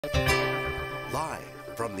Live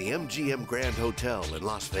from the MGM Grand Hotel in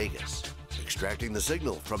Las Vegas, extracting the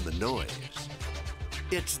signal from the noise.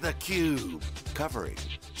 It's theCUBE, covering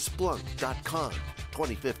Splunk.conf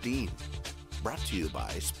 2015. Brought to you by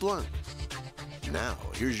Splunk. Now,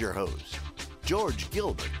 here's your host, George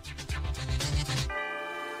Gilbert.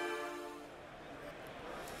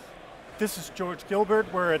 This is George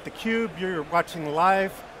Gilbert. We're at theCUBE. You're watching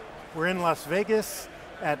live. We're in Las Vegas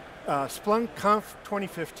at SplunkConf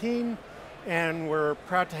 2015, and we're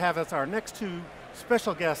proud to have as our next two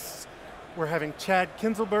special guests. We're having Chad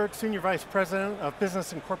Kinzelberg, Senior Vice President of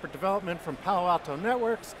Business and Corporate Development from Palo Alto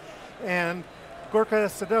Networks, and Gorka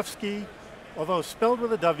Sadowski, although spelled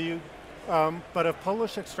with a W, but of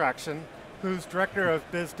Polish extraction, who's Director of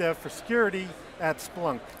Biz Dev for Security at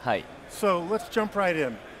Splunk. Hi. So let's jump right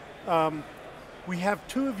in. We have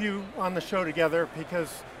two of you on the show together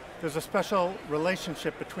because there's a special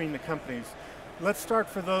relationship between the companies. Let's start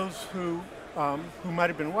for those who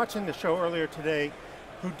might have been watching the show earlier today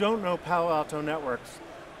who don't know Palo Alto Networks.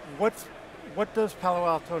 What does Palo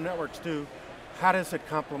Alto Networks do? How does it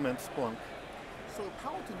complement Splunk? So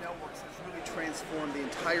Palo Alto Networks has really transformed the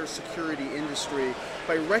entire security industry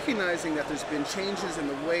by recognizing that there's been changes in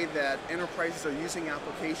the way that enterprises are using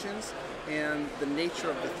applications and the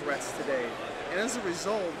nature of the threats today. And as a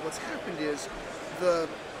result, what's happened is the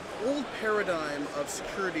old paradigm of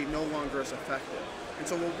security no longer is effective. And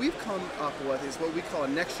so what we've come up with is what we call a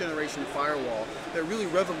next generation firewall that really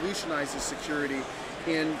revolutionizes security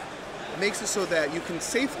and makes it so that you can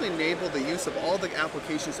safely enable the use of all the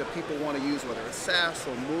applications that people want to use, whether it's SaaS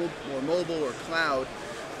or mobile or cloud,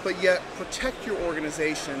 but yet protect your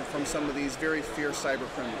organization from some of these very fierce cyber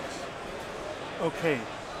criminals. Okay,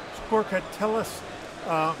 Gorka, tell us,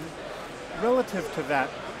 relative to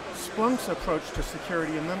that, Splunk's approach to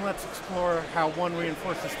security, and then let's explore how one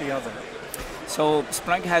reinforces the other. So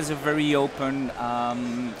Splunk has a very open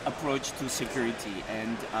approach to security,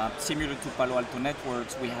 and similar to Palo Alto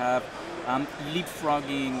Networks, we have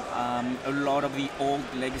leapfrogging a lot of the old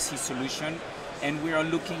legacy solution, and we are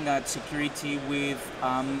looking at security with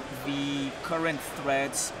the current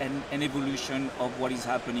threats and evolution of what is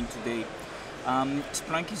happening today.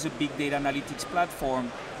 Splunk is a big data analytics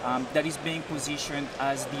platform that is being positioned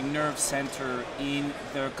as the nerve center in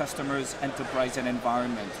their customers' enterprise and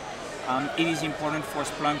environment. It is important for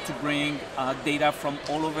Splunk to bring data from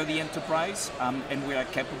all over the enterprise, and we are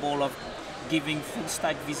capable of giving full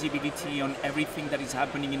stack visibility on everything that is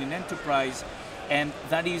happening in an enterprise, and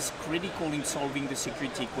that is critical in solving the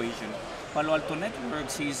security equation. Palo Alto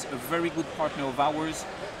Networks is a very good partner of ours.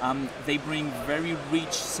 They bring very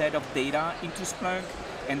rich set of data into Splunk,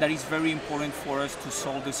 and that is very important for us to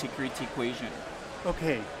solve the security equation.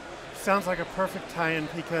 Okay, sounds like a perfect tie-in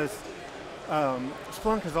because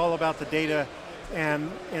Splunk is all about the data and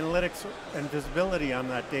analytics and visibility on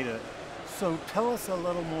that data. So tell us a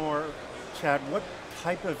little more, Chad, what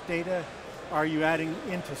type of data are you adding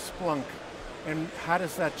into Splunk, and how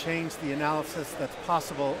does that change the analysis that's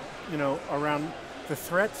possible, around the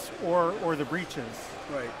threats or the breaches?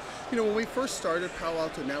 Right. When we first started Palo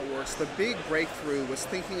Alto Networks, the big breakthrough was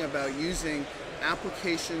thinking about using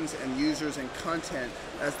applications and users and content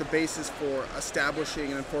as the basis for establishing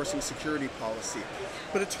and enforcing security policy.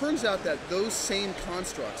 But it turns out that those same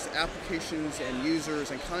constructs, applications and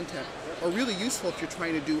users and content, are really useful if you're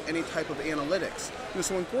trying to do any type of analytics.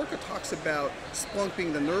 So when Gorka talks about Splunk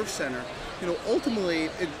being the nerve center, ultimately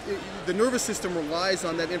the nervous system relies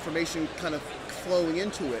on that information kind of flowing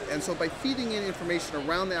into it. And so by feeding in information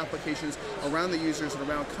around the applications, around the users, and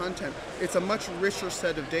around content, it's a much richer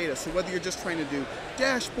set of data. So whether you're just trying to do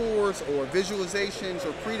dashboards or visualizations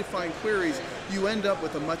or predefined queries, you end up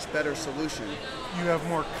with a much better solution. You have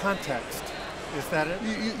more context. Is that it?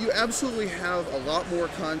 You absolutely have a lot more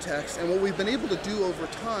context, and what we've been able to do over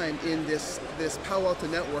time in this Palo Alto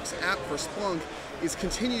Networks app for Splunk is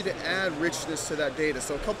continue to add richness to that data.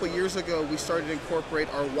 So a couple of years ago, we started to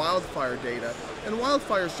incorporate our wildfire data, and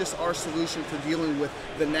wildfire is just our solution for dealing with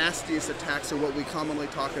the nastiest attacks, or what we commonly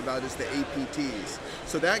talk about as the APTs.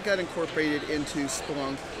 So that got incorporated into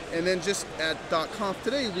Splunk, and then just at .conf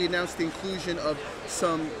today, we announced the inclusion of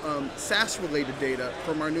some SaaS-related data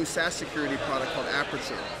from our new SaaS security product called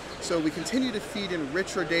Aperture. So we continue to feed in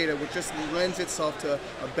richer data, which just lends itself to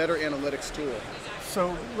a better analytics tool.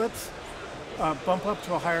 So let's bump up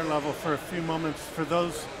to a higher level for a few moments for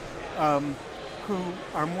those who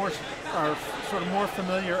are sort of more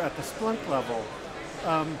familiar at the Splunk level.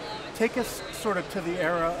 Take us sort of to the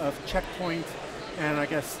era of Checkpoint and I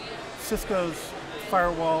guess Cisco's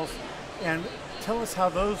firewalls, and tell us how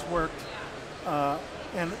those worked.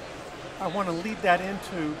 And I want to lead that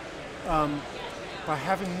into by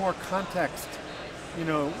having more context,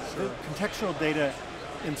 the contextual data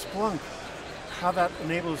in Splunk, how that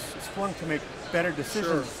enables Splunk to make better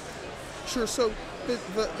decisions. Sure, so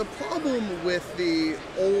the problem with the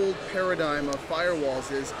old paradigm of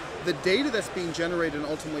firewalls is the data that's being generated and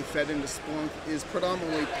ultimately fed into Splunk is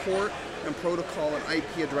predominantly port and protocol and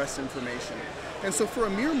IP address information. And so for a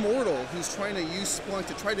mere mortal who's trying to use Splunk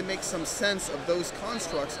to try to make some sense of those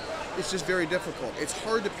constructs, it's just very difficult. It's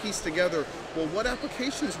hard to piece together, well, what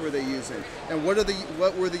applications were they using? And what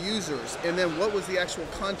were the users? And then what was the actual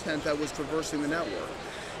content that was traversing the network?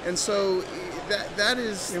 And so that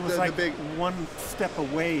is it was the big one step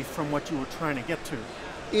away from what you were trying to get to.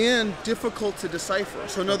 And difficult to decipher.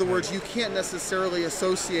 So in other words, you can't necessarily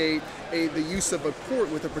associate the use of a port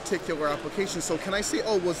with a particular application. So can I say,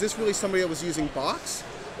 oh, was this really somebody that was using Box?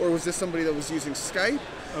 Or was this somebody that was using Skype?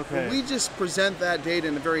 Okay. We just present that data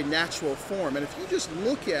in a very natural form. And if you just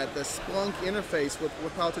look at the Splunk interface with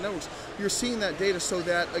Palo Alto Networks, you're seeing that data so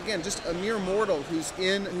that, again, just a mere mortal who's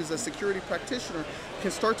a security practitioner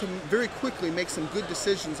can start to very quickly make some good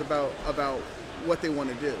decisions about what they want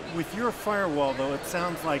to do. With your firewall, though, it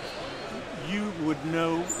sounds like you would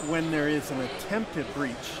know when there is an attempted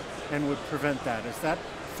breach and would prevent that. Is that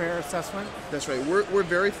a fair assessment? That's right. We're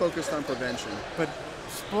very focused on prevention. But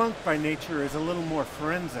Splunk by nature is a little more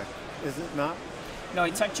forensic, is it not? No,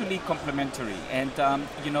 it's actually complementary. And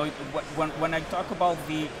when I talk about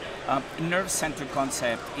the nerve center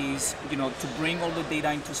concept is, to bring all the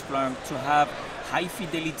data into Splunk, to have high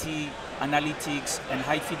fidelity analytics and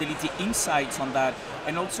high fidelity insights on that,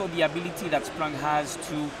 and also the ability that Splunk has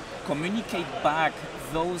to communicate back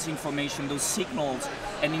those information, those signals.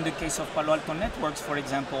 And in the case of Palo Alto Networks, for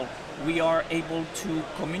example, we are able to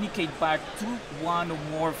communicate back to one or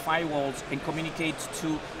more firewalls and communicate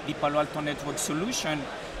to the Palo Alto Networks solution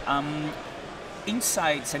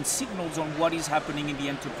insights and signals on what is happening in the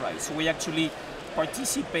enterprise. So we actually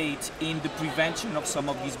participate in the prevention of some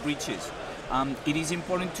of these breaches. It is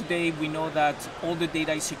important today, we know that all the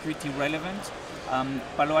data is security relevant.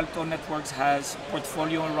 Palo Alto Networks has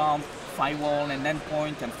portfolio around firewall and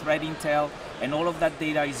endpoint and threat intel, and all of that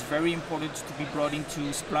data is very important to be brought into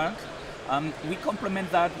Splunk. We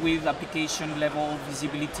complement that with application level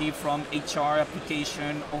visibility from HR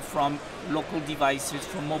application or from local devices,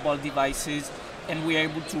 from mobile devices, and we are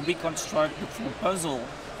able to reconstruct the full puzzle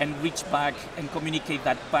and reach back and communicate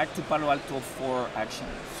that back to Palo Alto for action.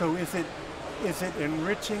 So is it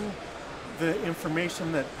enriching the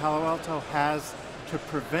information that Palo Alto has to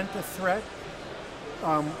prevent a threat?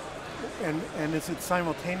 And is it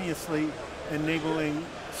simultaneously enabling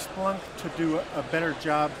Splunk to do a better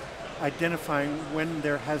job identifying when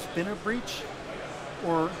there has been a breach?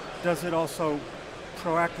 Or does it also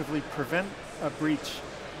proactively prevent a breach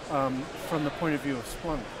from the point of view of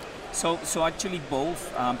Splunk? So actually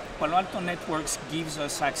both. Palo Alto Networks gives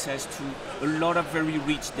us access to a lot of very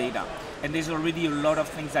rich data. And there's already a lot of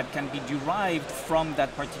things that can be derived from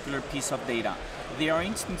that particular piece of data. There are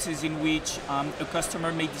instances in which a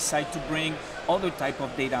customer may decide to bring other type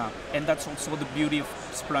of data, and that's also the beauty of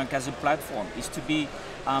Splunk as a platform, is to be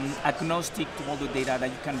agnostic to all the data that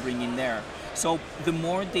you can bring in there. So the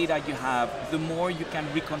more data you have, the more you can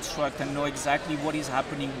reconstruct and know exactly what is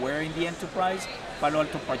happening where in the enterprise. Palo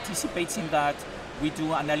Alto participates in that. We do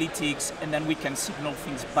analytics, and then we can signal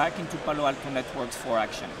things back into Palo Alto Networks for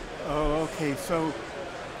action. Oh, okay. So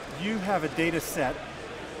you have a data set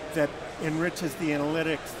that enriches the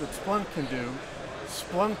analytics that Splunk can do.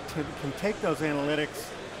 Splunk can take those analytics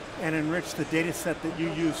and enrich the data set that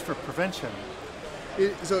you use for prevention.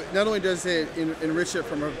 So not only does it enrich it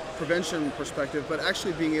from a prevention perspective, but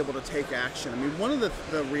actually being able to take action. I mean, one of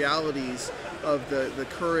the realities of the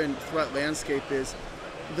current threat landscape is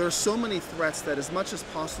there's so many threats that as much as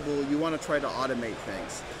possible you want to try to automate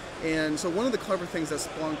things. And so one of the clever things that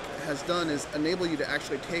Splunk has done is enable you to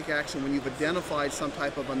actually take action when you've identified some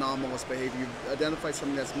type of anomalous behavior, you've identified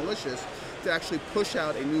something that's malicious, to actually push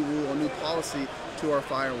out a new rule, a new policy to our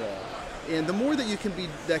firewall. And the more that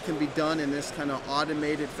can be done in this kind of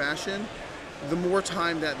automated fashion, the more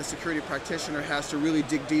time that the security practitioner has to really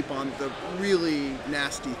dig deep on the really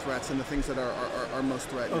nasty threats and the things that are most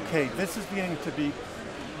threatening. Okay, this is beginning to be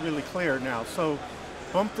really clear now. So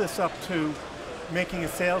bump this up to making a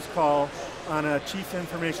sales call on a chief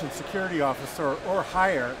information security officer or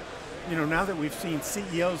higher. Now that we've seen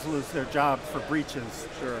CEOs lose their job for breaches.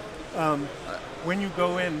 Sure. When you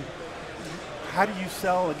go in, how do you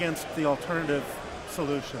sell against the alternative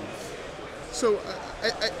solutions? So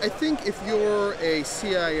I think if you're a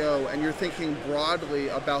CIO and you're thinking broadly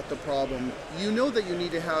about the problem, you know that you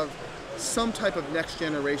need to have some type of next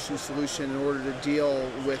generation solution in order to deal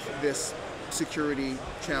with this security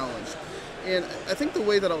challenge. And I think the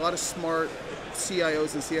way that a lot of smart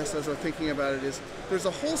CIOs and CSOs are thinking about it is there's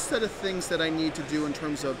a whole set of things that I need to do in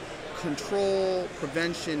terms of control,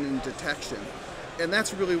 prevention, and detection. And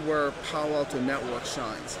that's really where Palo Alto Networks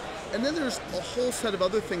shines. And then there's a whole set of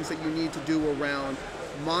other things that you need to do around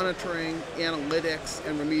monitoring, analytics,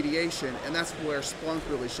 and remediation, and that's where Splunk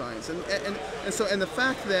really shines. And the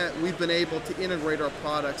fact that we've been able to integrate our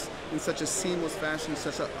products in such a seamless fashion,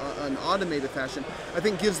 such an automated fashion, I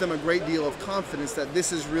think gives them a great deal of confidence that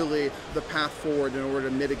this is really the path forward in order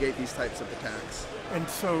to mitigate these types of attacks. And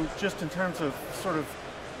so just in terms of sort of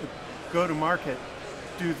go-to-market,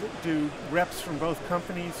 do reps from both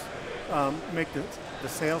companies make the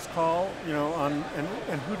sales call,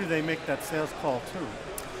 and who do they make that sales call to?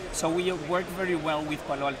 So we work very well with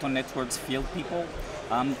Palo Alto Networks field people.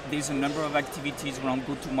 There's a number of activities around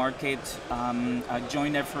go-to-market,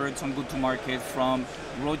 joint efforts on go-to-market, from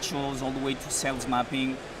roadshows all the way to sales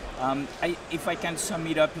mapping. If I can sum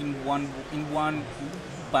it up in one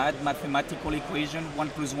bad mathematical equation, 1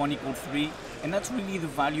 + 1 = 3, and that's really the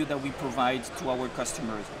value that we provide to our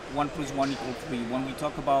customers. 1 + 1 = 3. When we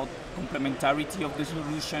talk about complementarity of the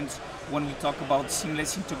solutions, when we talk about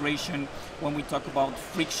seamless integration, when we talk about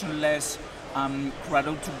frictionless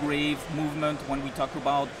cradle-to-grave movement, when we talk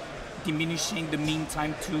about diminishing the mean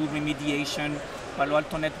time to remediation, Palo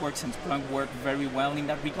Alto Networks and Splunk work very well in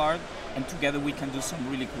that regard, and together we can do some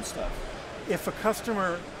really cool stuff. If a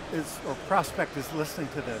customer or prospect is listening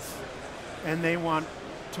to this and they want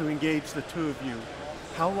to engage the two of you,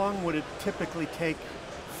 how long would it typically take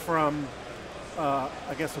from,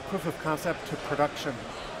 I guess, a proof of concept to production?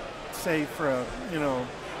 Say for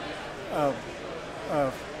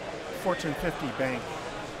a Fortune 50 bank,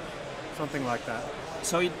 something like that.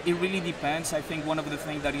 So it really depends. I think one of the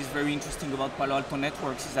things that is very interesting about Palo Alto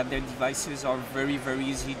Networks is that their devices are very, very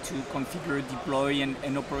easy to configure, deploy,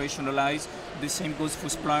 and operationalize. The same goes for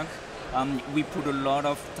Splunk. We put a lot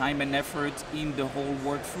of time and effort in the whole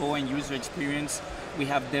workflow and user experience. We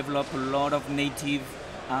have developed a lot of native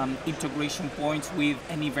integration points with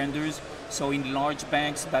any vendors. So in large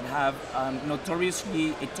banks that have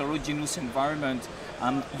notoriously heterogeneous environment,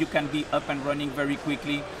 you can be up and running very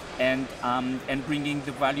quickly, and bringing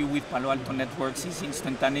the value with Palo Alto Networks is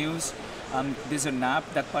instantaneous. There's an app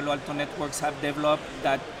that Palo Alto Networks have developed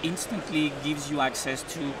that instantly gives you access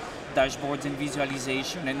to dashboards and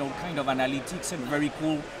visualization and all kind of analytics and very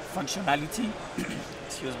cool functionality.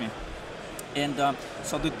 Excuse me. And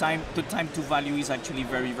so the time to value is actually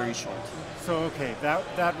very, very short. So okay,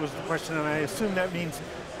 that was the question, and I assume that means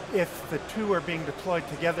if the two are being deployed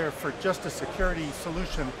together for just a security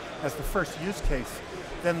solution as the first use case,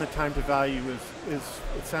 then the time to value is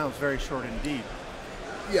it sounds very short indeed.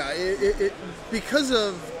 Yeah, because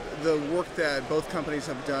of the work that both companies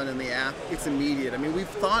have done in the app, it's immediate. I mean, we've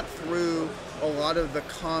thought through a lot of the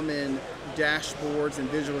common dashboards and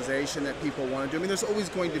visualization that people want to do. I mean, there's always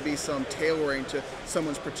going to be some tailoring to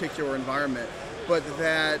someone's particular environment, but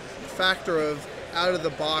that factor of out of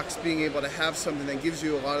the box being able to have something that gives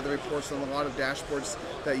you a lot of the reports and a lot of dashboards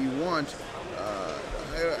that you want,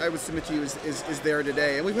 I would submit to you is there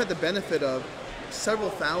today. And we've had the benefit of several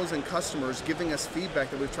thousand customers giving us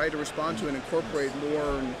feedback that we've tried to respond to and incorporate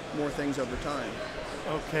more and more things over time.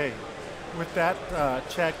 Okay, with that,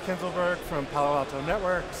 Chad Kinzelberg from Palo Alto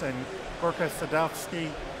Networks and Gorka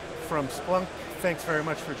Sadowski from Splunk, thanks very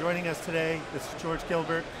much for joining us today. This is George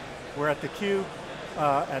Gilbert. We're at theCUBE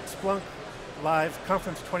at Splunk Live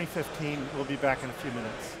Conference 2015. We'll be back in a few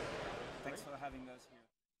minutes.